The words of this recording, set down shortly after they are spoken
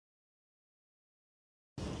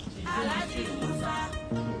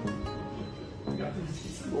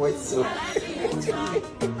What's so?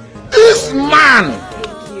 This man!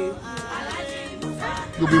 Thank you.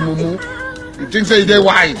 You be mumu. You think say they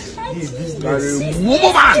wise? You are a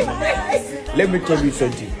mumu man. Let me tell you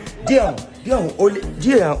something. They are all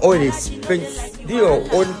expense. They are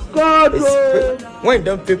all expense. When you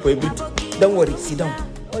don't pay for everything, don't worry, sit down.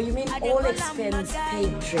 Oh, you mean all expense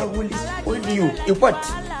paid trip? I will hold you. In what?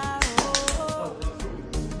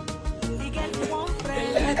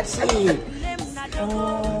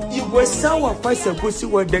 You were sour first and go see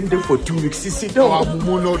what then there for 2 weeks. Sit down. Oh,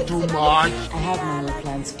 mumu not too much. I have my own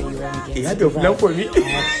plans for you when we get You had a plan for me? I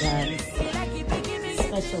have plans.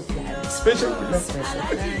 Special plans. Special plans. Special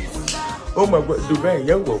plans. Oh my God, Dubai,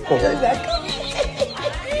 young go come.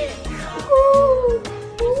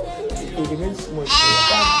 It remains small.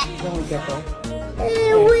 When we get there.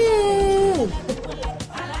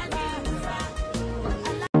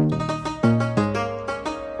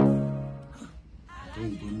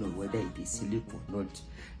 Sleep or not.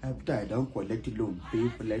 After I don't collect loan, pay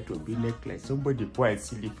for light or be necklace, somebody poor and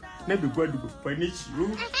sleep. Never God will punish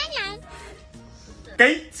you.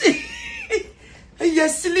 Kate, you're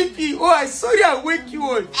sleepy. Oh, I'm sorry, I wake you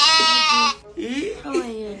up. How are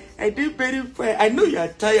you? I did very fine. I know you're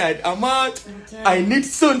tired. I'm out. I need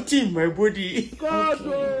something in my body.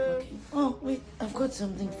 Okay. Oh, wait, I've got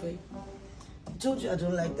something for you. I told you I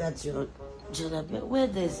don't like that, your jalapeno. Where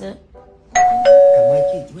there's a...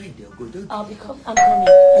 Where they go? I'm coming. I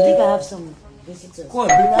think I have some visitors. Come on,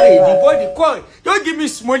 the body, come. Don't give me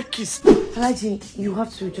small kiss. Alhaji, you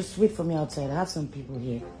have to just wait for me outside. I have some people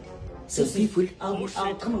here. Some people? I'll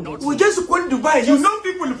come and get you. We just go to Dubai. You know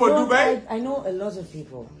people for Dubai? I know a lot of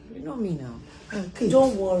people. You know me now. Okay.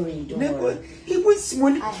 Don't worry. Don't worry. He was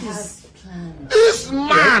small kiss. I have plans. This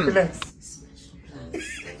man! Special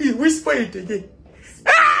plans. He whispered it again.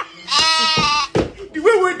 The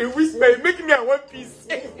way when they whisper, it make me a one piece.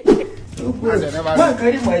 Man,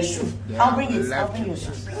 carry my shoe. I'll bring it. I'll bring your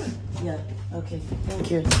shoes. Yeah. Okay. Thank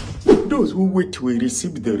you. Those who wait will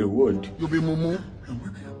receive the reward. You be mumu.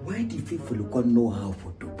 Why do people don't know how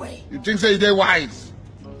for Dubai? You think say they wise?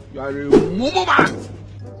 You are a mumu man.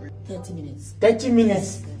 30 minutes. 30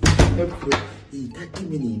 minutes. 30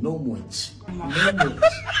 minutes, no much. No much.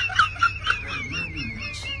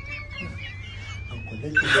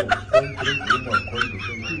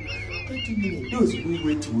 Those who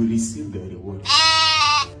wait will receive the reward.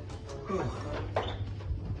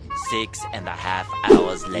 6.5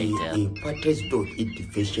 hours later. A fattest dog eat the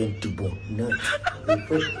patient to bone. Not the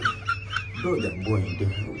dog and boy.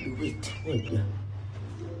 Wait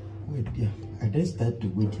there. I don't start to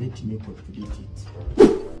wait. Let me calculate it.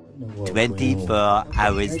 24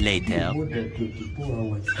 hours later. More than 24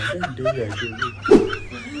 hours.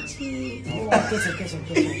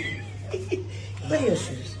 Where are your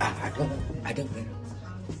shoes? I don't know.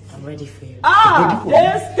 I'm ready for you.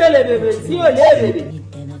 Yes,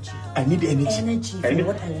 I need energy. Energy for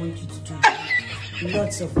what I want you to do.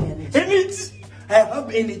 Lots of energy. Energy. I have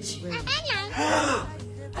energy.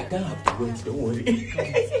 I don't have to wait. Don't worry.